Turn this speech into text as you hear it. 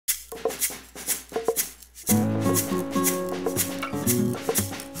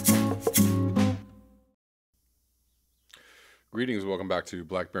Greetings, welcome back to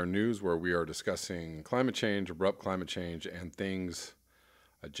Black Bear News, where we are discussing climate change, abrupt climate change, and things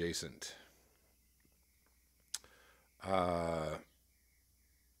adjacent. Thank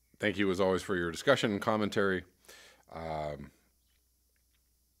you, as always, for your discussion and commentary. I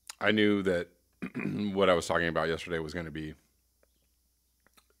knew that what I was talking about yesterday was going to be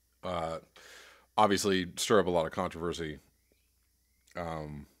obviously stir up a lot of controversy.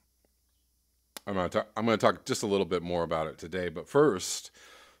 I'm going to talk just a little bit more about it today, but first,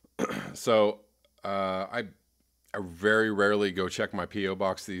 so I very rarely go check my PO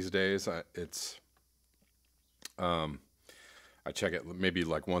box these days. I check it maybe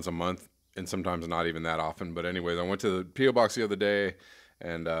like once a month, and sometimes not even that often. But anyways, I went to the PO box the other day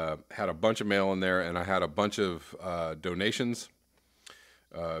and had a bunch of mail in there, and I had a bunch of donations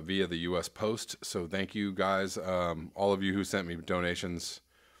via the U.S. Post. So thank you guys, all of you who sent me donations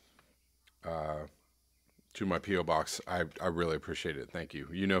to my PO box. I really appreciate it. Thank you.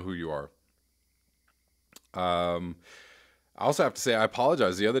 You know who you are. I also have to say I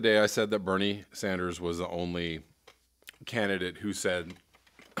apologize. The other day I said that Bernie Sanders was the only candidate who said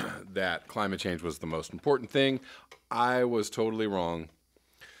that climate change was the most important thing. I was totally wrong.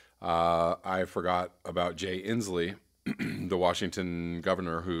 I forgot about Jay Inslee, the Washington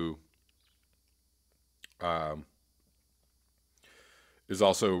governor, who is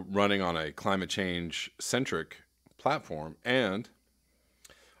also running on a climate change centric platform. And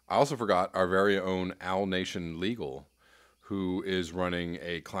I also forgot our very own Owl Nation Legal, who is running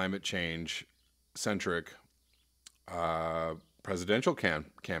a climate change centric presidential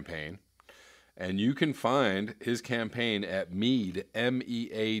campaign. And you can find his campaign at MEAD,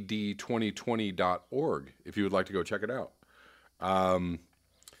 MEAD 2020.org, if you would like to go check it out.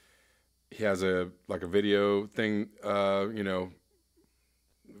 He has a video thing,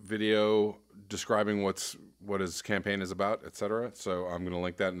 video describing what his campaign is about, etc. So I'm going to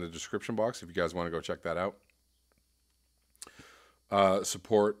link that in the description box if you guys want to go check that out.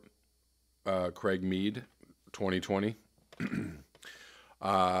 Support Craig Mead 2020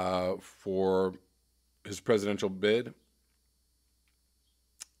 for his presidential bid.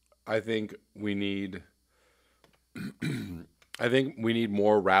 I think we need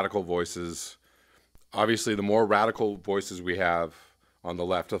more radical voices. Obviously, the more radical voices we have on the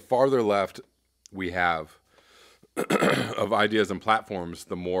left, the farther left we have of ideas and platforms,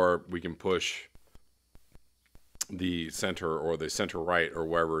 the more we can push the center or the center right or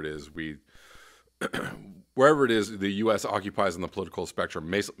wherever it is the U.S. occupies in the political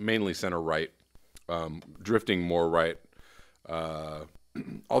spectrum, mainly center right, drifting more right.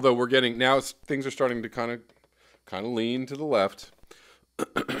 Although we're getting now, things are starting to kind of lean to the left.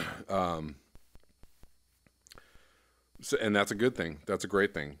 And that's a good thing. That's a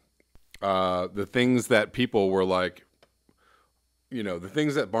great thing. The things that people were like, the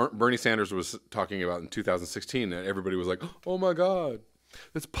things that Bernie Sanders was talking about in 2016, and everybody was like, oh my God,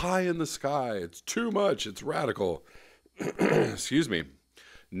 it's pie in the sky. It's too much. It's radical. Excuse me.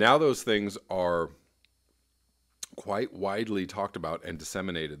 Now those things are quite widely talked about and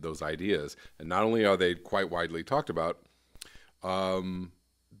disseminated, those ideas. And not only are they quite widely talked about, have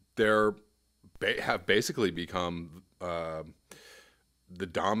basically become the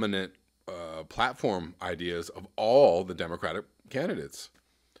dominant platform ideas of all the Democratic candidates.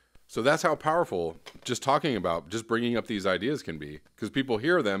 So that's how powerful just bringing up these ideas can be, because people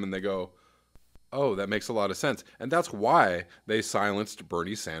hear them and they go, oh, that makes a lot of sense. And that's why they silenced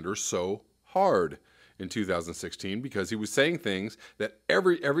Bernie Sanders so hard in 2016, because he was saying things that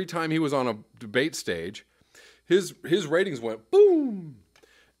every time he was on a debate stage, his ratings went boom.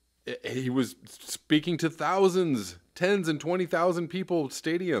 He was speaking to thousands, tens and 20,000 people,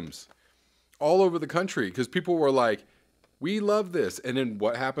 stadiums all over the country, because people were like, we love this. And then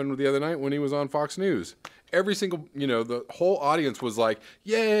what happened the other night when he was on Fox News? Every single, the whole audience was like,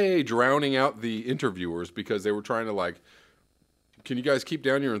 yay, drowning out the interviewers, because they were trying to like, can you guys keep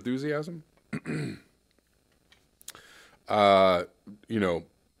down your enthusiasm? Don't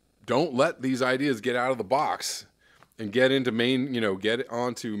let these ideas get out of the box and get into get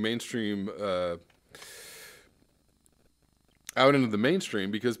onto mainstream, out into the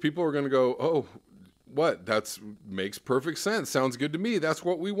mainstream, because people are going to go, oh, what? Makes perfect sense. Sounds good to me. That's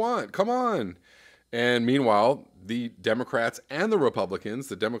what we want. Come on. And meanwhile, the Democrats and the Republicans,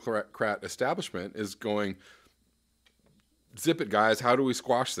 the Democrat establishment, is going, zip it, guys. How do we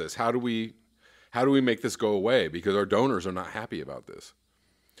squash this? How do we make this go away? Because our donors are not happy about this.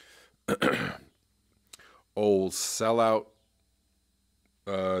 Old sellout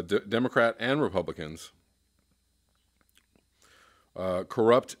Democrat and Republicans,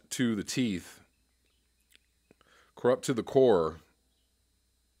 corrupt to the teeth, corrupt to the core,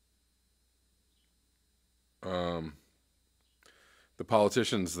 the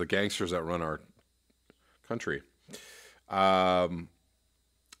politicians, the gangsters that run our country.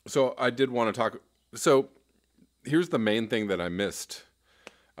 So I did want to talk. So here's the main thing that I missed.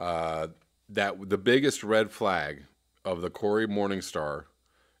 That the biggest red flag of the Cory Morningstar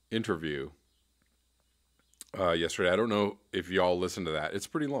interview yesterday. I don't know if y'all listened to that. It's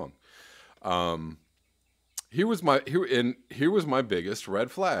pretty long. Here was my biggest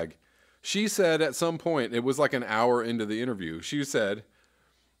red flag. She said at some point, it was like an hour into the interview, she said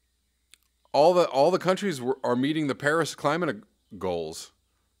all the countries are meeting the Paris climate goals,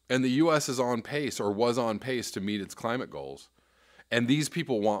 and the U.S. is on pace, or was on pace, to meet its climate goals. And these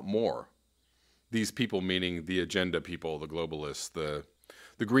people want more. These people meaning the agenda people, the globalists, the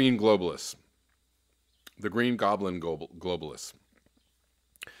green globalists, the green goblin globalists.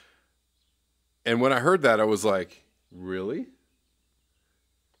 And when I heard that, I was like, really?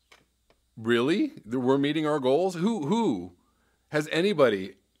 Really? We're meeting our goals? Who? Has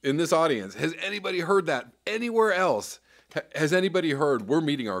anybody in this audience, has anybody heard that anywhere else? Has anybody heard we're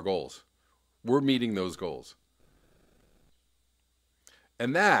meeting our goals? We're meeting those goals.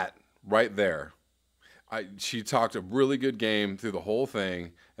 And that right there, she talked a really good game through the whole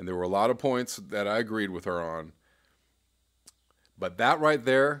thing, and there were a lot of points that I agreed with her on. But that right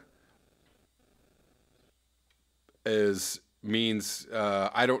there means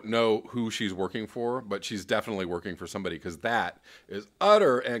I don't know who she's working for, but she's definitely working for somebody, because that is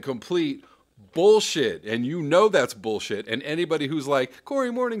utter and complete bullshit. And you know that's bullshit. And anybody who's like,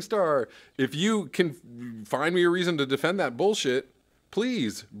 Cory Morningstar, if you can find me a reason to defend that bullshit,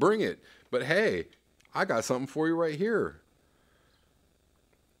 please bring it. But hey, I got something for you right here.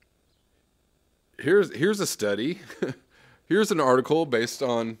 Here's a study. Here's an article based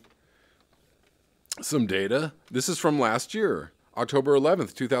on some data. This is from last year, October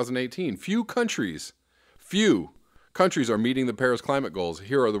 11th, 2018. Few countries are meeting the Paris climate goals.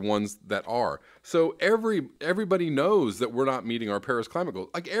 Here are the ones that are. So everybody knows that we're not meeting our Paris climate goals.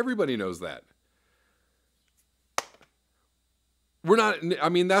 Like, everybody knows that. We're not, I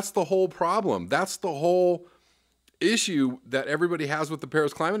mean, that's the whole problem. That's the whole issue that everybody has with the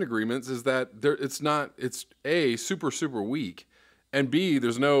Paris climate agreements, is that it's A, super, super weak. And B,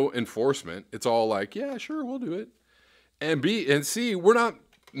 there's no enforcement. It's all like, yeah, sure, we'll do it. And B and C,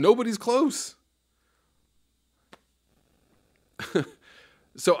 nobody's close.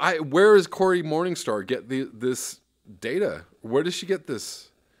 So where does Cory Morningstar get this data? Where does she get this?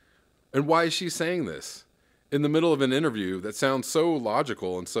 And why is she saying this in the middle of an interview that sounds so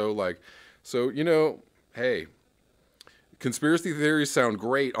logical and hey, conspiracy theories sound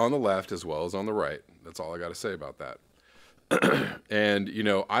great on the left as well as on the right. That's all I got to say about that. And,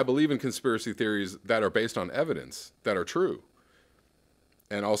 I believe in conspiracy theories that are based on evidence, that are true.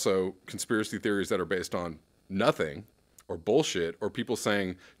 And also conspiracy theories that are based on nothing, or bullshit, or people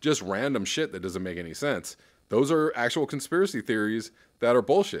saying just random shit that doesn't make any sense. Those are actual conspiracy theories that are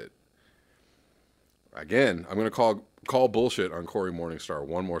bullshit. Again, I'm going to call bullshit on Cory Morningstar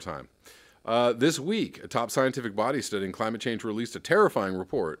one more time. This week, a top scientific body studying climate change released a terrifying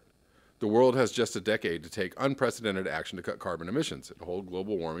report. The world has just a decade to take unprecedented action to cut carbon emissions and hold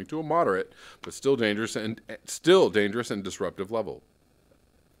global warming to a moderate, but still dangerous and disruptive level.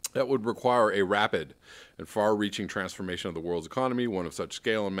 That would require a rapid and far-reaching transformation of the world's economy, one of such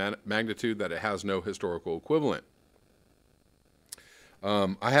scale and magnitude that it has no historical equivalent.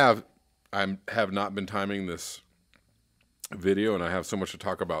 I have not been timing this video, and I have so much to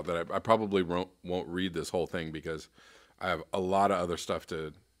talk about that I probably won't read this whole thing, because I have a lot of other stuff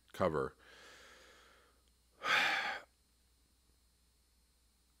to cover.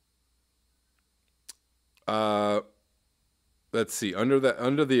 Let's see. Under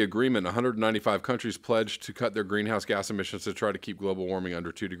the agreement, 195 countries pledged to cut their greenhouse gas emissions to try to keep global warming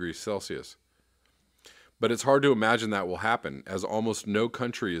under 2 degrees Celsius. But it's hard to imagine that will happen, as almost no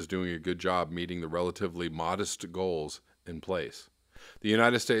country is doing a good job meeting the relatively modest goals in place. The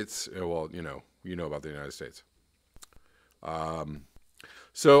United States, well, you know about the United States.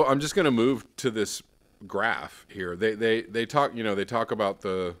 So I'm just going to move to this graph here. They talk about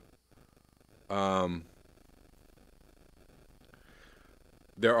the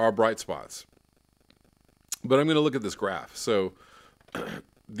there are bright spots, but I'm going to look at this graph. So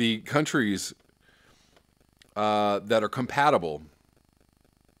the countries that are compatible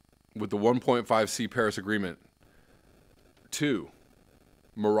with the 1.5C Paris Agreement, 2,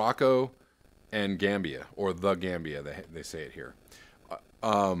 Morocco and Gambia, or the Gambia, they say it here,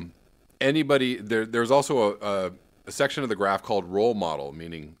 Anybody there's also a section of the graph called role model,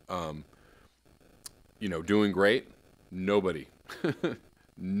 meaning doing great. Nobody.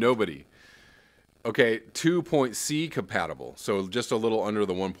 Nobody. Okay, 2.C compatible. So just a little under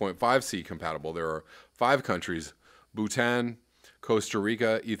the 1.5C compatible. There are 5 countries: Bhutan, Costa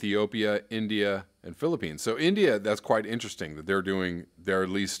Rica, Ethiopia, India, and Philippines. So India, that's quite interesting that they're at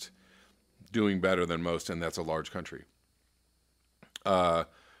least doing better than most, and that's a large country.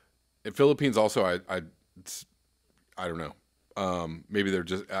 Philippines also, I don't know. Maybe they're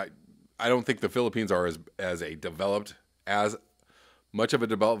just. I don't think the Philippines are as much of a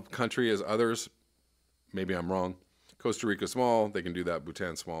developed country as others. Maybe I'm wrong. Costa Rica small, they can do that.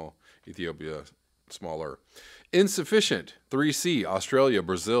 Bhutan small, Ethiopia smaller. Insufficient, 3C, Australia,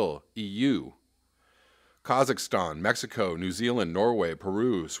 Brazil, EU, Kazakhstan, Mexico, New Zealand, Norway,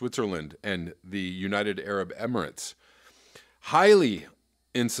 Peru, Switzerland, and the United Arab Emirates. Highly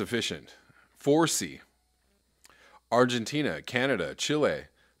insufficient, 4C, Argentina, Canada, Chile,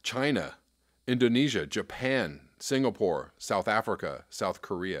 China, Indonesia, Japan, Singapore, South Africa, South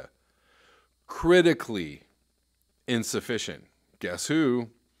Korea. Critically insufficient. Guess who?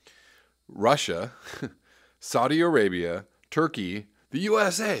 Russia, Saudi Arabia, Turkey, the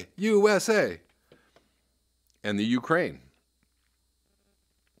USA, and the Ukraine.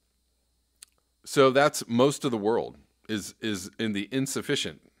 So that's most of the world is in the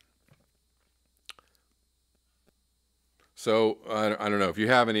insufficient. So I don't know if you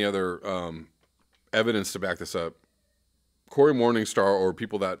have any other evidence to back this up. Cory Morningstar or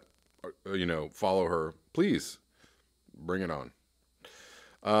people that follow her, please bring it on.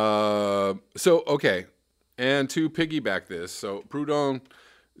 Okay, and to piggyback this, so Proudhon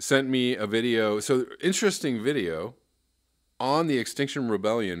sent me a video. So interesting video on the Extinction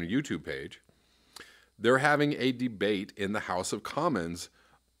Rebellion YouTube page. They're having a debate in the House of Commons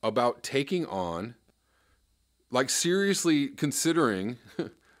about taking on, like seriously considering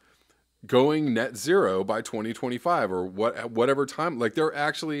going net zero by 2025 or whatever time. Like they're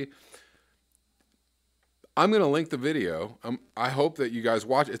actually. I'm going to link the video. I hope that you guys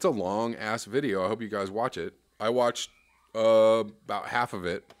watch. It's a long ass video. I hope you guys watch it. I watched about half of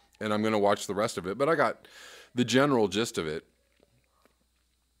it, and I'm going to watch the rest of it. But I got the general gist of it.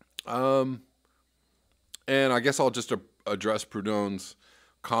 And I guess I'll just address Proudhon's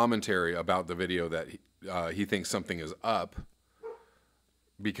commentary about the video that he thinks something is up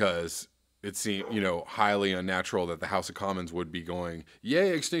because it seemed, highly unnatural that the House of Commons would be going,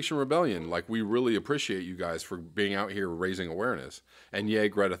 yay, Extinction Rebellion. Like, we really appreciate you guys for being out here raising awareness. And yay,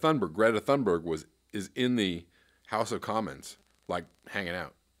 Greta Thunberg. Greta Thunberg is in the House of Commons, like, hanging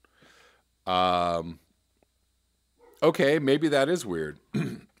out. Okay, maybe that is weird.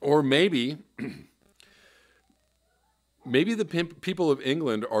 Or maybe the people of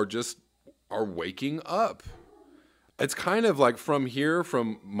England are waking up. It's kind of like from here,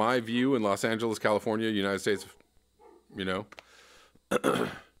 from my view in Los Angeles, California, United States,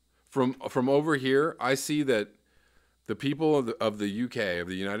 from over here, I see that the people of the UK, of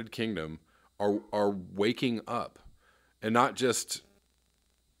the United Kingdom, are waking up, and not just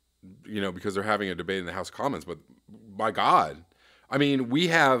because they're having a debate in the House of Commons, but by God, I mean, we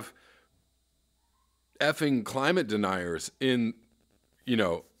have effing climate deniers in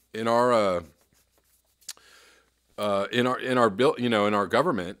our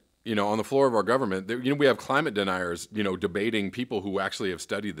government, on the floor of our government, we have climate deniers, debating people who actually have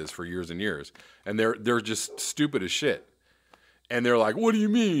studied this for years and years, and they're just stupid as shit. And they're like, "What do you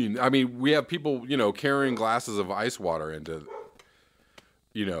mean?" I mean, we have people, carrying glasses of ice water into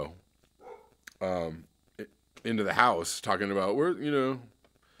the House, talking about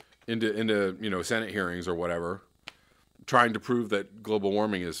into Senate hearings or whatever, trying to prove that global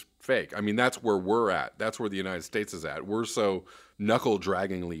warming is fake. I mean, that's where we're at. That's where the United States is at. We're so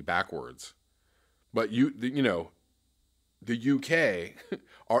knuckle-draggingly backwards. But the UK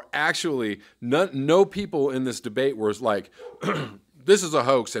are actually no people in this debate were like, this is a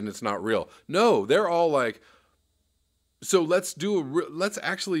hoax and it's not real. No, they're all like, so let's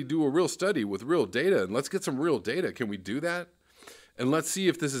actually do a real study with real data, and let's get some real data. Can we do that? And let's see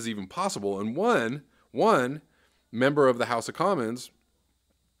if this is even possible. And one member of the House of Commons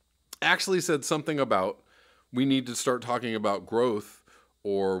actually said something about we need to start talking about growth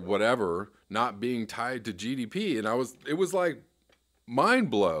or whatever not being tied to GDP. And it was like mind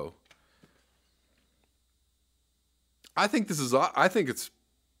blow. I think it's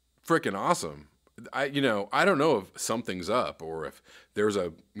freaking awesome. I don't know if something's up or if there's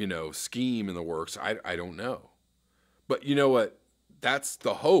a, scheme in the works. I don't know. But you know what? That's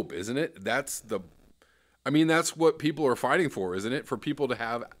the hope, isn't it? I mean, that's what people are fighting for, isn't it? For people to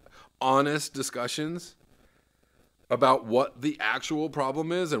have honest discussions about what the actual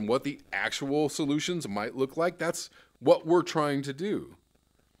problem is and what the actual solutions might look like. That's what we're trying to do.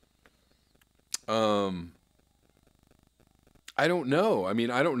 I don't know. I mean,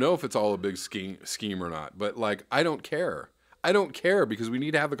 I don't know if it's all a big scheme or not, but like, I don't care. I don't care because we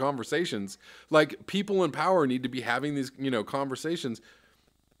need to have the conversations. Like, people in power need to be having these, conversations.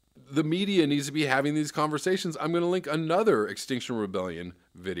 The media needs to be having these conversations. I'm going to link another Extinction Rebellion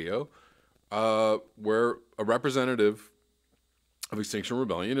video where a representative of Extinction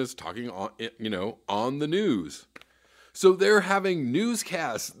Rebellion is talking on the news. So they're having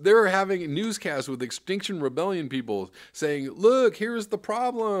newscasts. They're having newscasts with Extinction Rebellion people saying, look, here's the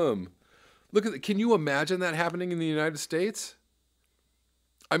problem. Look at can you imagine that happening in the United States?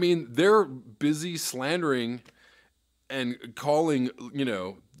 I mean, they're busy slandering and calling,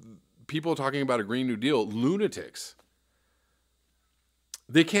 people talking about a Green New Deal lunatics.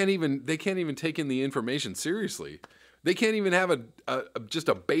 They can't even take in the information seriously. They can't even have just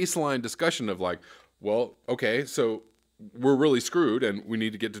a baseline discussion of like, well, okay, so we're really screwed and we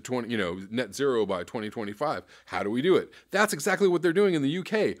need to get to net zero by 2025. How do we do it? That's exactly what they're doing in the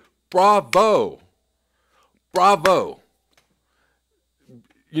UK. Bravo. Bravo.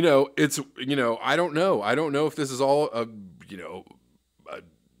 It's, I don't know. I don't know if this is all a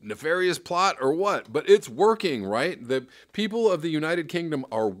nefarious plot or what, but it's working, right? The people of the United Kingdom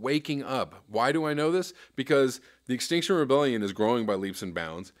are waking up. Why do I know this? Because the Extinction Rebellion is growing by leaps and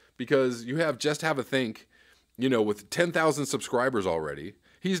bounds, because you have Just Have a Think, with 10,000 subscribers already.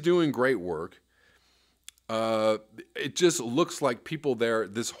 He's doing great work. It just looks like people there,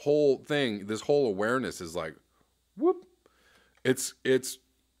 this whole thing, this whole awareness is like, whoop. It's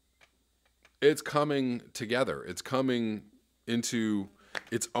coming together. It's coming into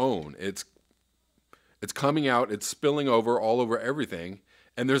its own. It's coming out. It's spilling all over everything.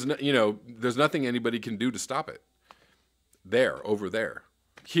 And there's there's nothing anybody can do to stop it. Over there.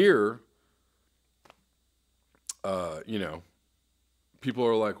 Here, people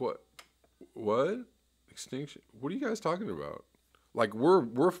are like, what? Extinction? What are you guys talking about? Like, we're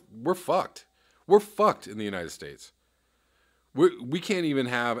fucked. We're fucked in the United States. We can't even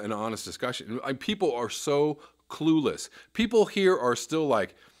have an honest discussion. People are so clueless. People here are still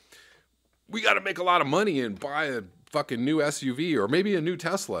like, we got to make a lot of money and buy a fucking new SUV or maybe a new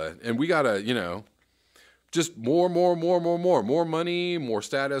Tesla. And we got to, just more money, more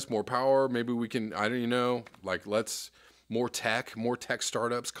status, more power. Maybe we can, I don't know, like more tech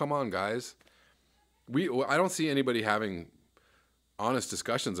startups. Come on, guys. I don't see anybody having honest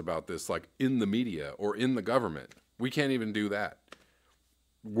discussions about this, like in the media or in the government. We can't even do that.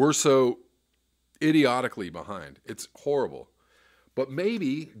 We're so idiotically behind. It's horrible. But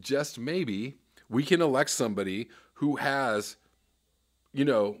maybe, just maybe, we can elect somebody who has,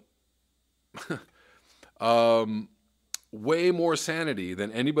 way more sanity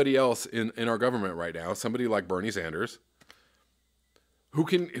than anybody else in our government right now. Somebody like Bernie Sanders, who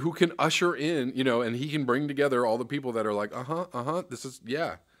can usher in, and he can bring together all the people that are like, this is,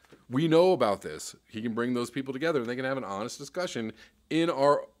 yeah, we know about this. He can bring those people together and they can have an honest discussion in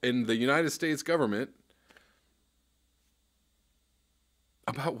the United States government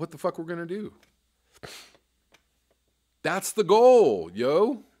about what the fuck we're going to do. That's the goal,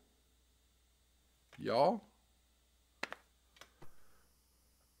 y'all.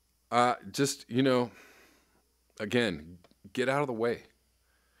 Just, again, get out of the way.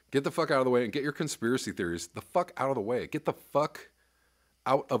 Get the fuck out of the way and get your conspiracy theories the fuck out of the way. Get the fuck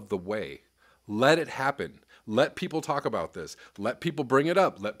out of the way. Let it happen. Let people talk about this. Let people bring it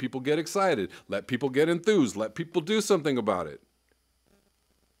up. Let people get excited. Let people get enthused. Let people do something about it.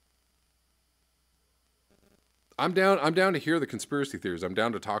 I'm down to hear the conspiracy theories. I'm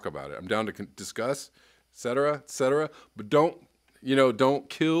down to talk about it. I'm down to discuss, etc., etc. But don't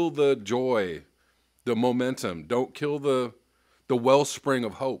kill the joy, the momentum. Don't kill the wellspring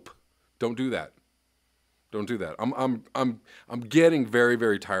of hope. Don't do that. Don't do that. I'm getting very,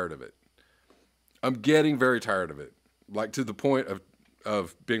 very tired of it. I'm getting very tired of it. Like, to the point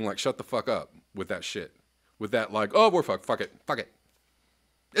of being like, shut the fuck up with that shit. With that, like, oh, we're fucked. Fuck it. Fuck it.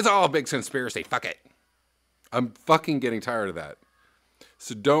 It's all a big conspiracy. Fuck it. I'm fucking getting tired of that.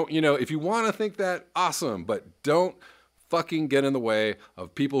 So don't, if you want to think that, awesome, but don't fucking get in the way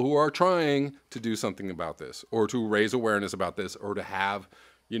of people who are trying to do something about this, or to raise awareness about this, or to have,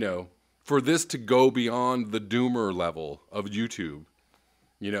 for this to go beyond the doomer level of YouTube.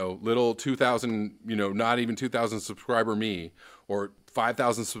 Little 2,000, not even 2,000 subscriber me, or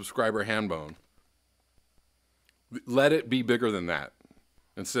 5,000 subscriber Handbone. Let it be bigger than that.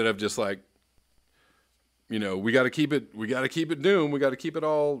 Instead of just like, we got to keep it doom. We got to keep it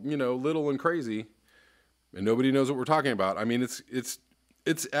all, little and crazy, and nobody knows what we're talking about. I mean,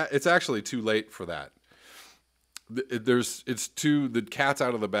 it's actually too late for that. The cat's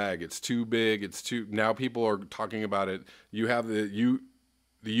out of the bag. It's too big. Now people are talking about it. You have the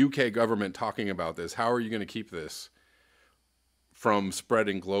UK government talking about this. How are you going to keep this from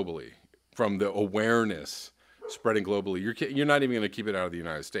spreading globally, from the awareness spreading globally? You're not even going to keep it out of the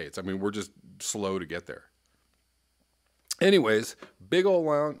United States. I mean, we're just slow to get there. Anyways, big old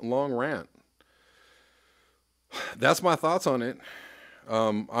long rant. That's my thoughts on it.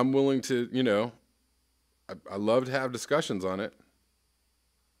 I'm willing to, I love to have discussions on it,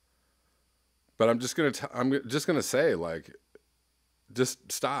 but I'm just gonna say, like,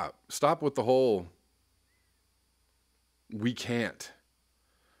 just stop with the whole we can't.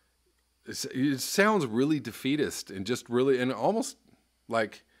 It sounds really defeatist and and almost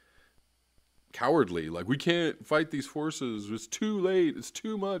like cowardly. Like, we can't fight these forces. It's too late. It's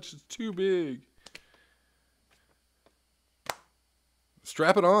too much. It's too big.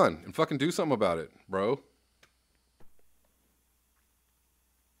 Strap it on and fucking do something about it, bro.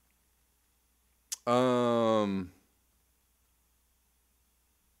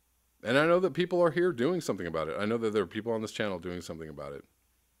 And I know that people are here doing something about it. I know that there are people on this channel doing something about it.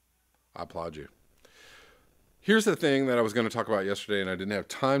 I applaud you. Here's the thing that I was going to talk about yesterday, and I didn't have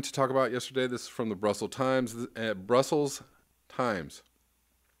time to talk about yesterday. This is from the Brussels Times.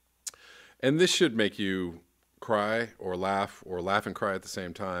 And this should make you cry or laugh and cry at the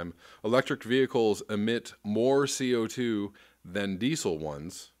same time. Electric vehicles emit more CO2 than diesel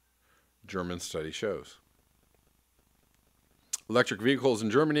ones, German study shows. Electric vehicles in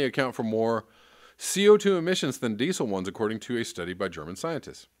Germany account for more CO2 emissions than diesel ones, according to a study by German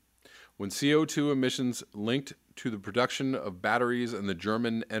scientists. When CO2 emissions linked to the production of batteries and the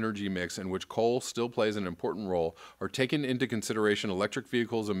German energy mix, in which coal still plays an important role, are taken into consideration, electric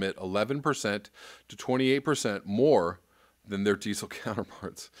vehicles emit 11% to 28% more than their diesel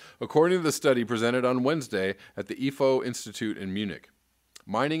counterparts, according to the study presented on Wednesday at the IFO Institute in Munich.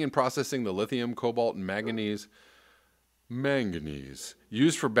 Mining and processing the lithium, cobalt, and manganese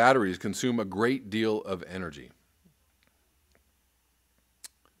used for batteries consume a great deal of energy.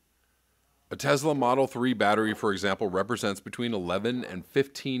 A Tesla Model 3 battery, for example, represents between 11 and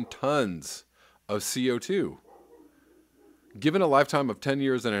 15 tons of CO2. Given a lifetime of 10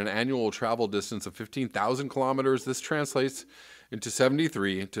 years and an annual travel distance of 15,000 kilometers, this translates into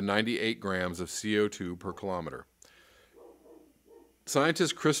 73 to 98 grams of CO2 per kilometer.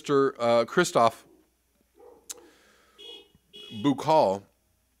 Scientist Christoph Buchal,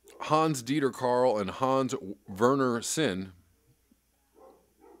 Hans-Dieter Karl, and Hans Werner Sinn,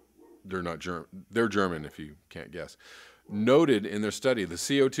 they're German if you can't guess, noted in their study the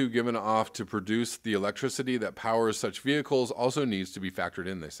CO2 given off to produce the electricity that powers such vehicles also needs to be factored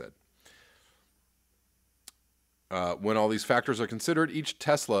in, they said. When all these factors are considered, each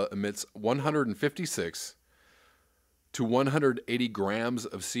Tesla emits 156 to 180 grams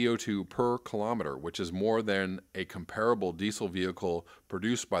of CO2 per kilometer, which is more than a comparable diesel vehicle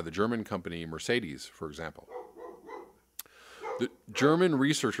produced by the German company Mercedes, for example. The German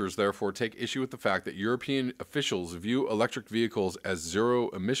researchers therefore take issue with the fact that European officials view electric vehicles as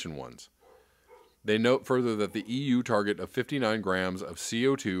zero-emission ones. They note further that the EU target of 59 grams of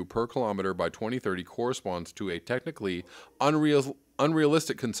CO2 per kilometer by 2030 corresponds to a technically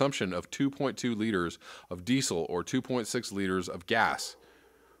unrealistic consumption of 2.2 liters of diesel or 2.6 liters of gas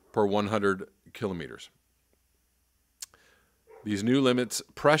per 100 kilometers. These new limits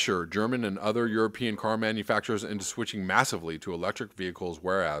pressure German and other European car manufacturers into switching massively to electric vehicles,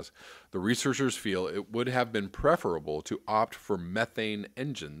 whereas the researchers feel it would have been preferable to opt for methane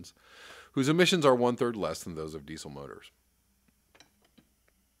engines, whose emissions are 1/3 less than those of diesel motors.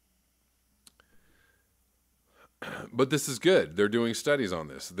 But this is good. They're doing studies on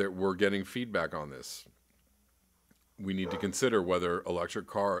this. We're getting feedback on this. We need to consider whether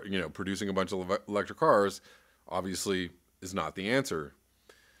producing a bunch of electric cars obviously is not the answer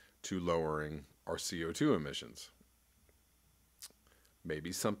to lowering our CO2 emissions.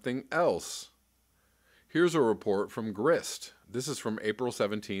 Maybe something else. Here's a report from GRIST. This is from April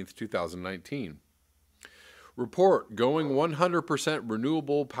 17th, 2019. Report, going 100%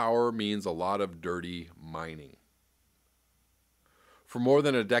 renewable power means a lot of dirty mining. For more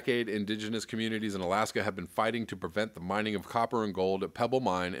than a decade, indigenous communities in Alaska have been fighting to prevent the mining of copper and gold at Pebble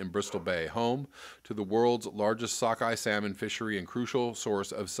Mine in Bristol Bay, home to the world's largest sockeye salmon fishery and crucial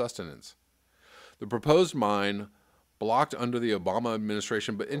source of sustenance. The proposed mine, blocked under the Obama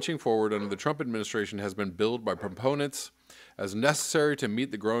administration but inching forward under the Trump administration, has been billed by proponents as necessary to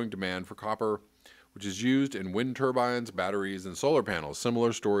meet the growing demand for copper, which is used in wind turbines, batteries, and solar panels.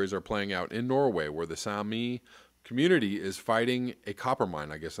 Similar stories are playing out in Norway, where the Sami community is fighting a copper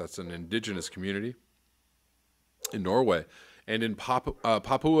mine. I guess that's an indigenous community in Norway. And in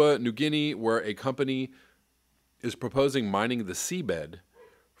Papua New Guinea, where a company is proposing mining the seabed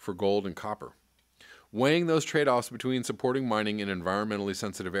for gold and copper. Weighing those trade-offs between supporting mining in environmentally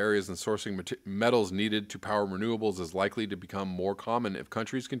sensitive areas and sourcing metals needed to power renewables is likely to become more common if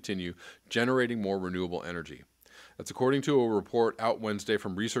countries continue generating more renewable energy. That's according to a report out Wednesday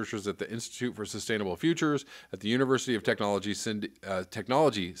from researchers at the Institute for Sustainable Futures at the University of Technology,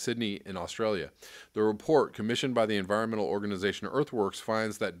 Sydney in Australia. The report, commissioned by the environmental organization Earthworks,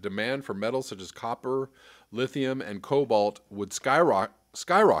 finds that demand for metals such as copper, lithium, and cobalt would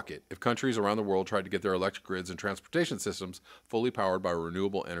skyrocket if countries around the world tried to get their electric grids and transportation systems fully powered by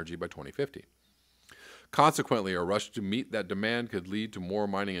renewable energy by 2050. Consequently, a rush to meet that demand could lead to more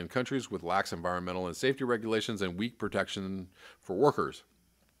mining in countries with lax environmental and safety regulations and weak protection for workers.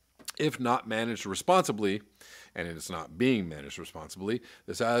 If not managed responsibly, and it's not being managed responsibly,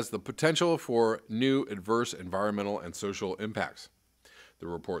 this has the potential for new adverse environmental and social impacts, the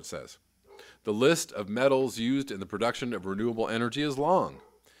report says. The list of metals used in the production of renewable energy is long.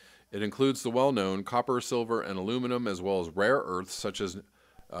 It includes the well-known copper, silver, and aluminum, as well as rare earths such as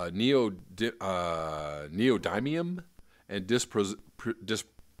neodymium and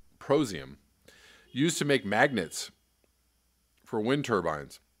dysprosium, used to make magnets for wind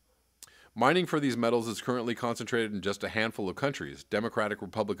turbines. Mining for these metals is currently concentrated in just a handful of countries, Democratic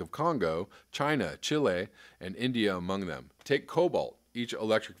Republic of Congo, China, Chile, and India among them. Take cobalt. Each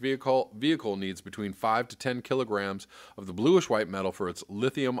electric vehicle needs between 5 to 10 kilograms of the bluish-white metal for its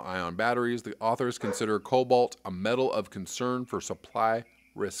lithium-ion batteries. The authors consider cobalt a metal of concern for supply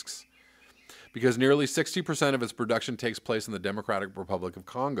risks because nearly 60% of its production takes place in the Democratic Republic of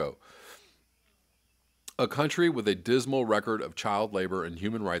Congo, a country with a dismal record of child labor and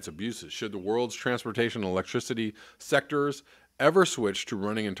human rights abuses. Should the world's transportation and electricity sectors ever switch to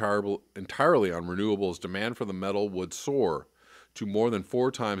running entirely on renewables, demand for the metal would soar to more than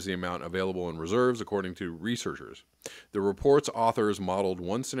 4 times the amount available in reserves, according to researchers. The report's authors modeled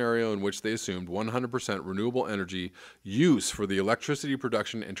one scenario in which they assumed 100% renewable energy use for the electricity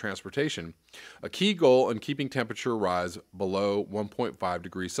production and transportation, a key goal in keeping temperature rise below 1.5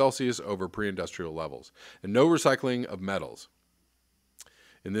 degrees Celsius over pre-industrial levels, and no recycling of metals.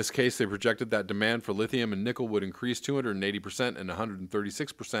 In this case, they projected that demand for lithium and nickel would increase 280% and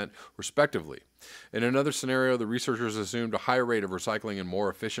 136% respectively. In another scenario, the researchers assumed a higher rate of recycling and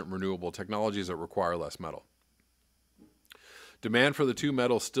more efficient renewable technologies that require less metal. Demand for the two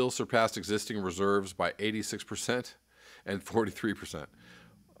metals still surpassed existing reserves by 86% and 43%.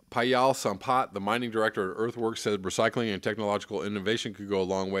 Payal Sampat, the mining director at Earthworks, said recycling and technological innovation could go a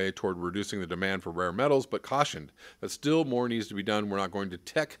long way toward reducing the demand for rare metals, but cautioned that still more needs to be done. We're not going to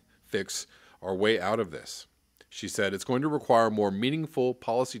tech fix our way out of this. She said it's going to require more meaningful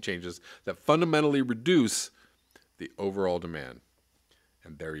policy changes that fundamentally reduce the overall demand.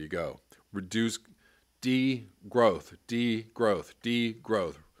 And there you go. Reduce degrowth,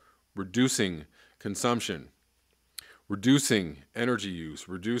 reducing consumption, reducing energy use,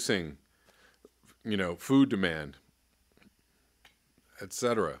 reducing, food demand,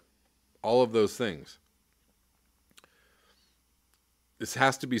 etc. All of those things. This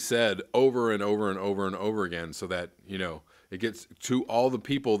has to be said over and over and over and over again so that, it gets to all the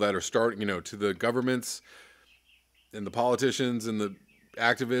people that are starting, to the governments and the politicians and the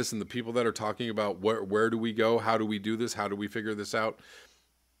activists and the people that are talking about where do we go? How do we do this? How do we figure this out?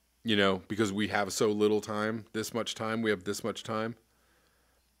 Because we have so little time, this much time, we have this much time.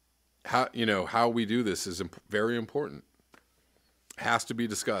 How we do this is very important. Has to be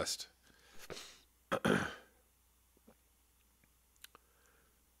discussed.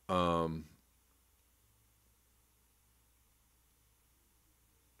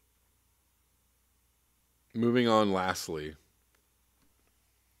 Moving on, lastly,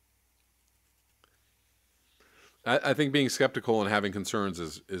 I think being skeptical and having concerns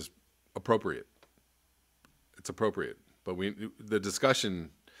is appropriate. It's appropriate, but the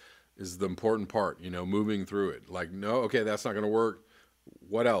discussion is the important part. Moving through it. Like, no, okay, that's not going to work.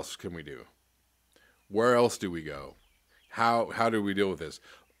 What else can we do? Where else do we go? How do we deal with this?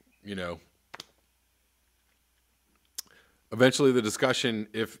 Eventually, the discussion,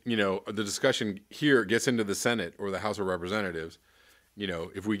 if the discussion here gets into the Senate or the House of Representatives.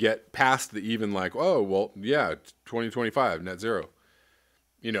 If we get past the even 2025 net zero,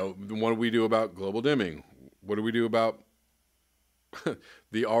 what do we do about global dimming? What do we do about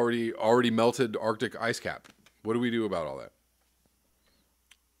the already melted Arctic ice cap? What do we do about all that?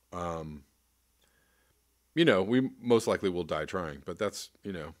 We most likely will die trying, but that's,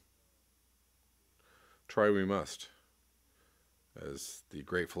 try we must, as the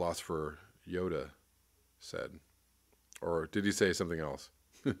great philosopher Yoda said. Or did he say something else?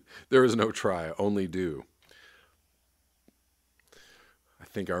 There is no try, only do. I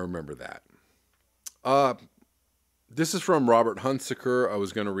think I remember that. This is from Robert Hunsaker. I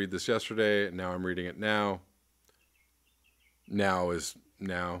was going to read this yesterday. Now I'm reading it now. Now is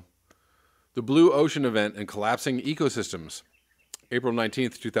now. The Blue Ocean Event and Collapsing Ecosystems, April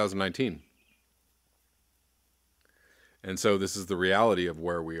 19th, 2019. And so this is the reality of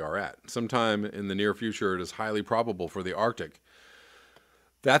where we are at. Sometime in the near future, it is highly probable for the Arctic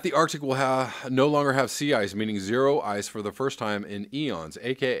that the Arctic will no longer have sea ice, meaning zero ice for the first time in eons,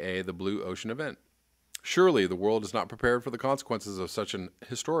 aka the Blue Ocean Event. Surely the world is not prepared for the consequences of such an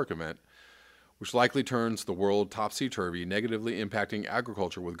historic event, which likely turns the world topsy-turvy, negatively impacting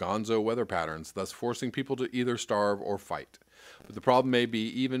agriculture with gonzo weather patterns, thus forcing people to either starve or fight. But the problem may be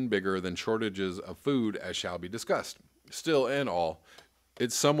even bigger than shortages of food, as shall be discussed. Still and all,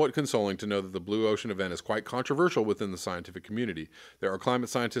 it's somewhat consoling to know that the Blue Ocean Event is quite controversial within the scientific community. There are climate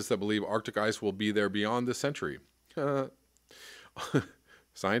scientists that believe Arctic ice will be there beyond this century.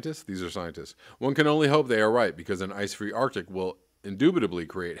 Scientists? These are scientists. One can only hope they are right, because an ice-free Arctic will indubitably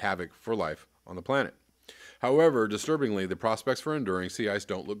create havoc for life on the planet. However, disturbingly, the prospects for enduring sea ice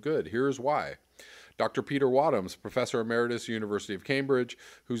don't look good. Here's why. Dr. Peter Wadhams, Professor Emeritus, University of Cambridge,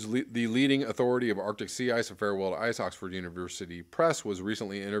 who's the leading authority of Arctic sea ice and farewell to ice, Oxford University Press, was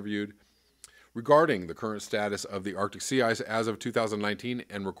recently interviewed regarding the current status of the Arctic sea ice as of 2019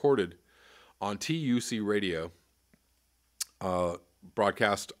 and recorded on TUC radio,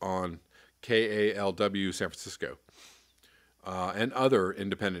 broadcast on KALW San Francisco, and other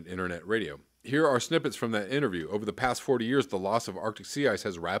independent internet radio. Here are snippets from that interview. Over the past 40 years, the loss of Arctic sea ice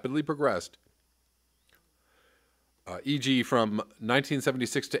has rapidly progressed. E.g., from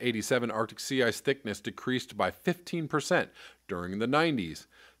 1976 to 87, Arctic sea ice thickness decreased by 15%. During the 90s,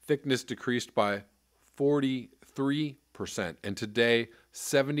 thickness decreased by 43%. And today,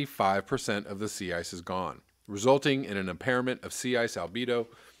 75% of the sea ice is gone, resulting in an impairment of sea ice albedo,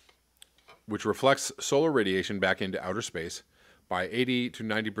 which reflects solar radiation back into outer space, by 80 to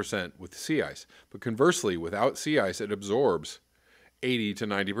 90% with sea ice. But conversely, without sea ice, it absorbs 80 to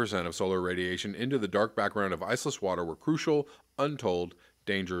 90% of solar radiation into the dark background of iceless water where crucial, untold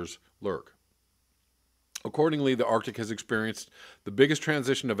dangers lurk. Accordingly, the Arctic has experienced the biggest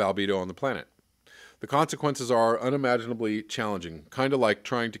transition of albedo on the planet. The consequences are unimaginably challenging, kind of like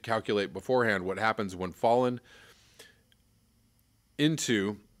trying to calculate beforehand what happens when fallen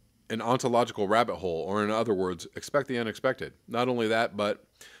into an ontological rabbit hole, or in other words, expect the unexpected. Not only that, but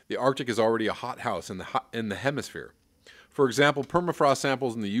the Arctic is already a hot house in the hemisphere. For example, permafrost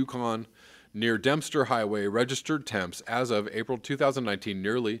samples in the Yukon near Dempster Highway registered temps as of April 2019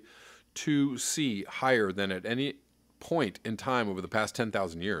 nearly 2°C higher than at any point in time over the past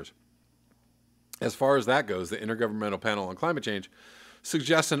 10,000 years. As far as that goes, the Intergovernmental Panel on Climate Change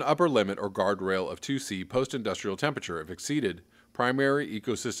suggests an upper limit or guardrail of 2°C post-industrial temperature. If exceeded, primary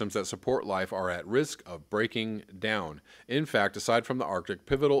ecosystems that support life are at risk of breaking down. In fact, aside from the Arctic,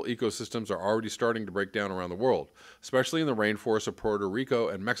 pivotal ecosystems are already starting to break down around the world, especially in the rainforests of Puerto Rico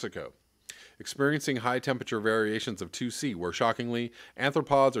and Mexico, experiencing high temperature variations of 2°C, where shockingly,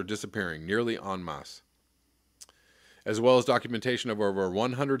 arthropods are disappearing nearly en masse, as well as documentation of over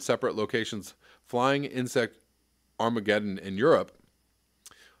 100 separate locations flying insect Armageddon in Europe,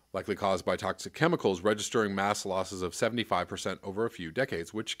 likely caused by toxic chemicals, registering mass losses of 75% over a few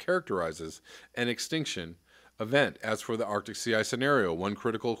decades, which characterizes an extinction event. As for the Arctic sea ice scenario, one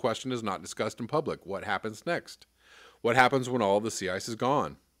critical question is not discussed in public. What happens next? What happens when all the sea ice is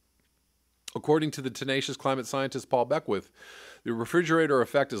gone? According to the tenacious climate scientist Paul Beckwith, the refrigerator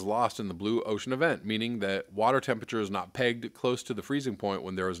effect is lost in the Blue Ocean Event, meaning that water temperature is not pegged close to the freezing point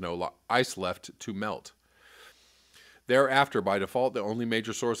when there is no ice left to melt. Thereafter, by default, the only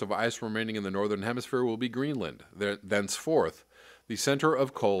major source of ice remaining in the northern hemisphere will be Greenland. Thenceforth, the center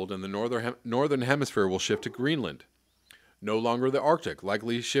of cold in the northern hemisphere will shift to Greenland. No longer the Arctic,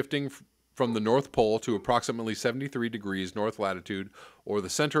 likely shifting from the North Pole to approximately 73 degrees north latitude, or the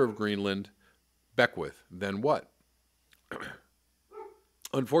center of Greenland, Beckwith. Then what?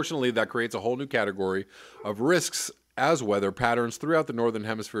 Unfortunately, that creates a whole new category of risks as weather patterns throughout the northern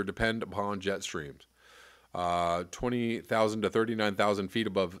hemisphere depend upon jet streams. 20,000 to 39,000 feet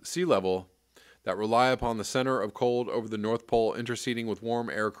above sea level that rely upon the center of cold over the North Pole interceding with warm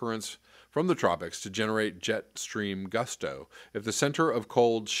air currents from the tropics to generate jet stream gusto. If the center of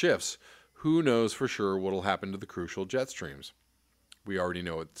cold shifts, who knows for sure what will happen to the crucial jet streams? We already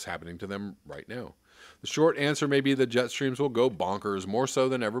know what's happening to them right now. The short answer may be that jet streams will go bonkers, more so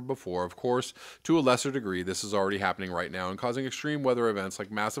than ever before. Of course, to a lesser degree, this is already happening right now and causing extreme weather events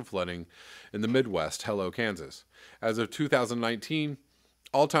like massive flooding in the Midwest. Hello, Kansas. As of 2019,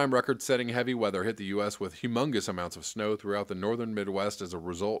 all-time record-setting heavy weather hit the U.S. with humongous amounts of snow throughout the northern Midwest as a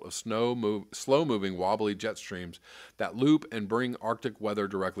result of slow-moving, wobbly jet streams that loop and bring Arctic weather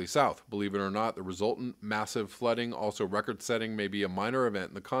directly south. Believe it or not, the resultant massive flooding, also record-setting, may be a minor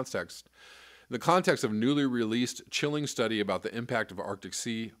event in the context of newly released chilling study about the impact of Arctic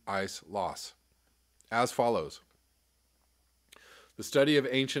sea ice loss. As follows. The study of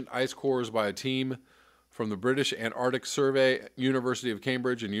ancient ice cores by a team from the British Antarctic Survey, University of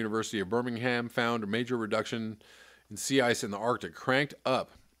Cambridge, and University of Birmingham found a major reduction in sea ice in the Arctic, cranked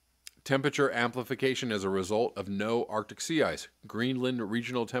up temperature amplification as a result of no Arctic sea ice. Greenland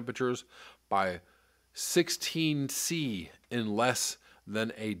regional temperatures by 16 C in less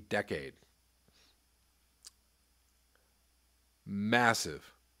than a decade.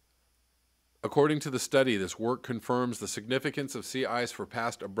 Massive. According to the study, this work confirms the significance of sea ice for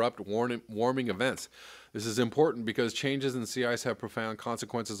past abrupt warming events. This is important because changes in sea ice have profound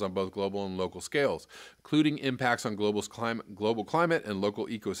consequences on both global and local scales, including impacts on global climate and local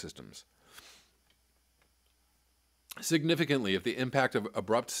ecosystems. Significantly, if the impact of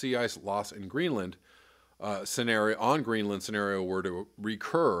abrupt sea ice loss in Greenland scenario were to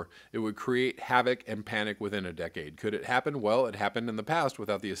recur, it would create havoc and panic within a decade. Could it happen? Well, it happened in the past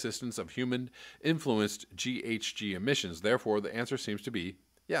without the assistance of human-influenced GHG emissions. Therefore, the answer seems to be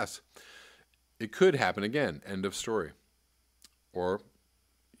yes. It could happen again. End of story. Or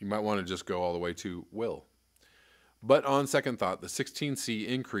you might want to just go all the way to will. But on second thought, the 16C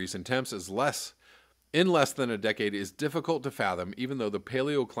increase in temps is less than a decade is difficult to fathom, even though the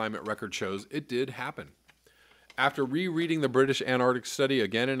paleoclimate record shows it did happen. After rereading the British Antarctic study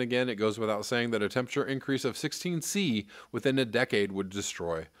again and again, it goes without saying that a temperature increase of 16C within a decade would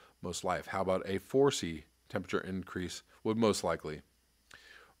destroy most life. How about a 4C temperature increase would most likely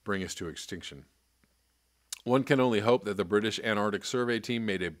bring us to extinction? One can only hope that the British Antarctic Survey team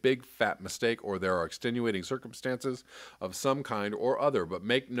made a big fat mistake, or there are extenuating circumstances of some kind or other. But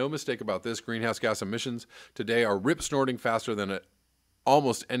make no mistake about this, greenhouse gas emissions today are rip-snorting faster than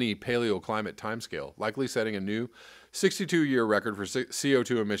almost any paleoclimate timescale, likely setting a new 62-year record for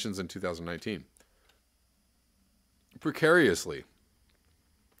CO2 emissions in 2019. Precariously,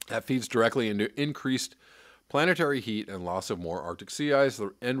 that feeds directly into increased planetary heat and loss of more Arctic sea ice.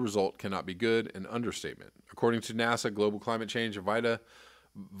 The end result cannot be good, an understatement. According to NASA, global climate change vita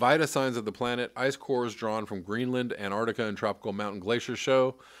signs of the planet, ice cores drawn from Greenland, Antarctica, and tropical mountain glaciers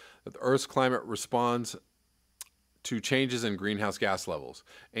show that the Earth's climate responds to changes in greenhouse gas levels.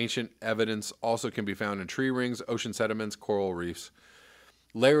 Ancient evidence also can be found in tree rings, ocean sediments, coral reefs,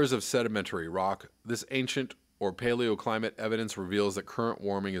 layers of sedimentary rock. This ancient or paleoclimate evidence reveals that current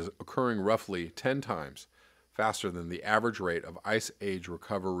warming is occurring roughly 10 times faster than the average rate of ice age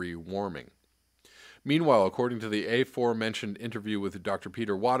recovery warming. Meanwhile, according to the aforementioned interview with Dr.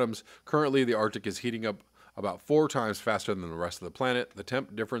 Peter Wadhams, currently the Arctic is heating up about 4 times faster than the rest of the planet. The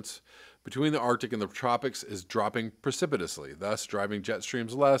temp difference between the Arctic and the tropics is dropping precipitously, thus driving jet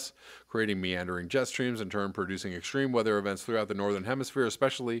streams less, creating meandering jet streams, in turn producing extreme weather events throughout the northern hemisphere,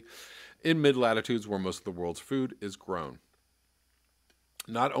 especially in mid-latitudes where most of the world's food is grown.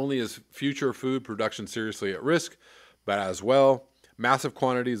 Not only is future food production seriously at risk, but as well, massive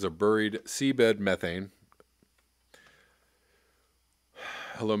quantities of buried seabed methane,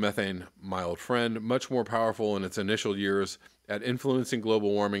 hello methane, my old friend, much more powerful in its initial years at influencing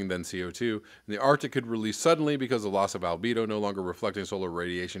global warming than CO2. And the Arctic could release suddenly because of loss of albedo, no longer reflecting solar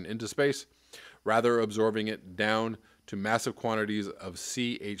radiation into space, rather absorbing it down to massive quantities of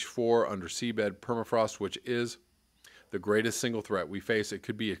CH4 under seabed permafrost, which is the greatest single threat we face. It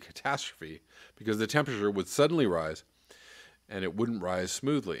could be a catastrophe because the temperature would suddenly rise and it wouldn't rise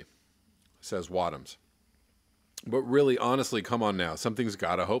smoothly, says Wadhams. But really, honestly, come on now. Something's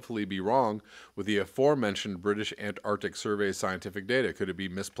got to hopefully be wrong with the aforementioned British Antarctic Survey scientific data. Could it be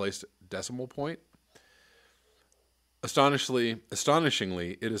misplaced decimal point?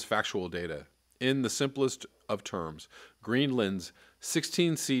 Astonishingly, it is factual data. In the simplest of terms, Greenland's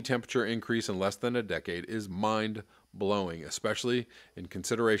 16°C temperature increase in less than a decade is mind-blowing, especially in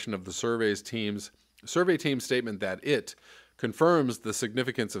consideration of the survey team's statement that it confirms the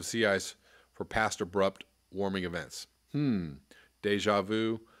significance of sea ice for past abrupt warming events. Deja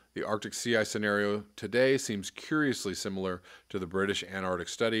vu. The Arctic sea ice scenario today seems curiously similar to the British Antarctic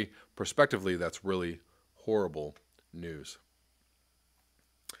study. Prospectively, that's really horrible news.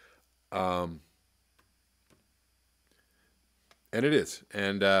 And it is.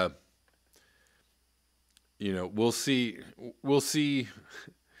 And you know, we'll see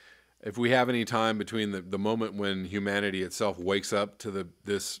if we have any time between the moment when humanity itself wakes up to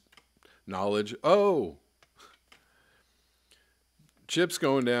this knowledge. Oh, ship's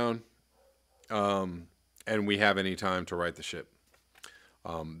going down, and we have any time to right the ship.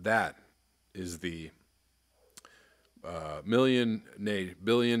 That is the million, nay,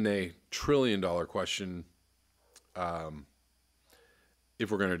 billion, nay, $1 trillion question.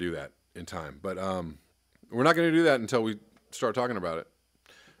 If we're going to do that in time, but we're not going to do that until we start talking about it,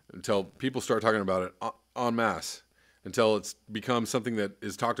 until people start talking about it en masse, until it's become something that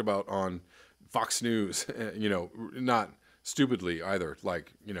is talked about on Fox News, you know, not stupidly either,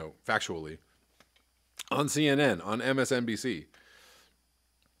 like, you know, factually, on CNN, on MSNBC,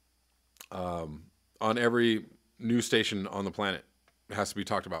 on every news station on the planet. It has to be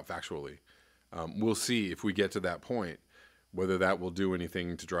talked about factually. We'll see if we get to that point, whether that will do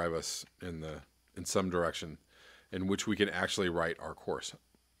anything to drive us in some direction in which we can actually right our course.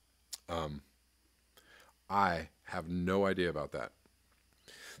 I have no idea about that.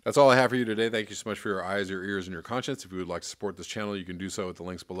 That's all I have for you today. Thank you so much for your eyes, your ears, and your conscience. If you would like to support this channel, you can do so at the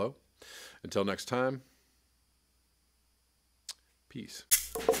links below. Until next time, peace.